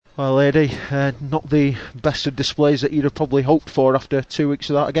Well, lady, not the best of displays that you'd have probably hoped for after 2 weeks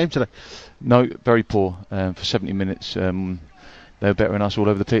without a game today. No, very poor. For 70 minutes, they were better than us all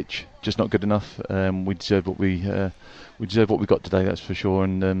over the pitch. Just not good enough. We deserved what we got today, that's for sure.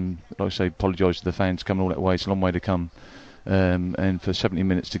 And like I say, apologise to the fans coming all that way. It's a long way to come. And for 70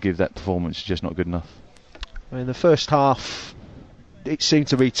 minutes to give that performance is just not good enough. In the first half, it seemed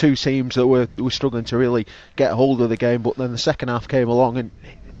to be two teams that were struggling to really get a hold of the game, but then the second half came along, and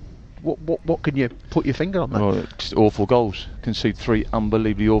what can you put your finger on there? Well, just awful goals. Concede 3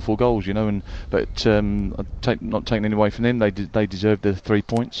 unbelievably awful goals, you know. But not taking any away from them, they deserved the 3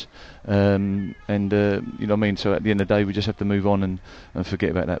 points. You know what I mean. So at the end of the day, we just have to move on and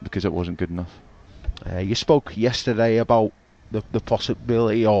forget about that, because it wasn't good enough. You spoke yesterday about the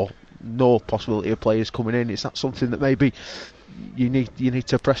possibility or no possibility of players coming in. Is that something that maybe you need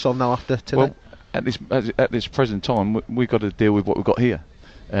to press on now after today? Well, at this present time, we've got to deal with what we've got here.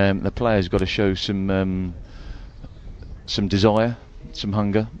 The players got to show some desire, some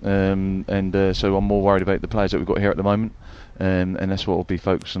hunger, so I'm more worried about the players that we've got here at the moment, and that's what we'll be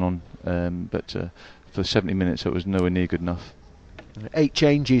focusing on. But for 70 minutes, it was nowhere near good enough. 8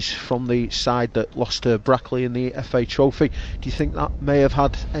 changes from the side that lost to Brackley in the FA Trophy. Do you think that may have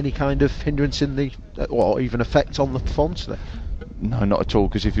had any kind of hindrance in or even effect on the performance today? No, not at all.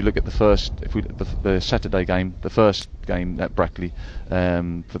 Because if you look at the Saturday game, the first game at Brackley,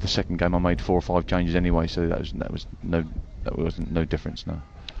 for the second game I made 4 or 5 changes anyway. So that wasn't no difference. No.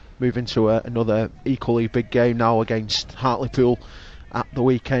 Moving to another equally big game now against Hartlepool at the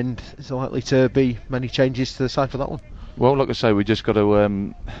weekend. Is there likely to be many changes to the side for that one? Well, like I say, we just got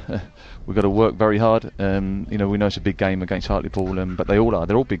to we've got to work very hard. You know, we know it's a big game against Hartlepool, but they're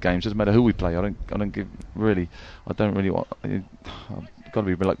all big games. Doesn't matter who we play. I don't really want. I've got to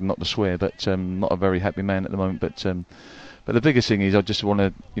be reluctant not to swear, but not a very happy man at the moment. But the biggest thing is I just want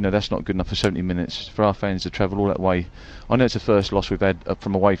to, you know, that's not good enough for 70 minutes for our fans to travel all that way. I know it's the first loss we've had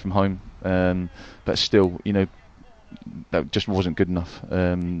from away from home, but still, you know, that just wasn't good enough.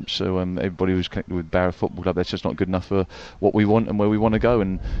 So everybody who's connected with Barrow Football Club, that's just not good enough for what we want and where we want to go.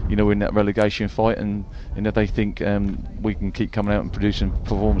 And you know, we're in that relegation fight, and you know, they think we can keep coming out and producing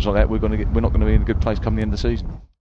performances like that. We're not going to be in a good place come the end of the season.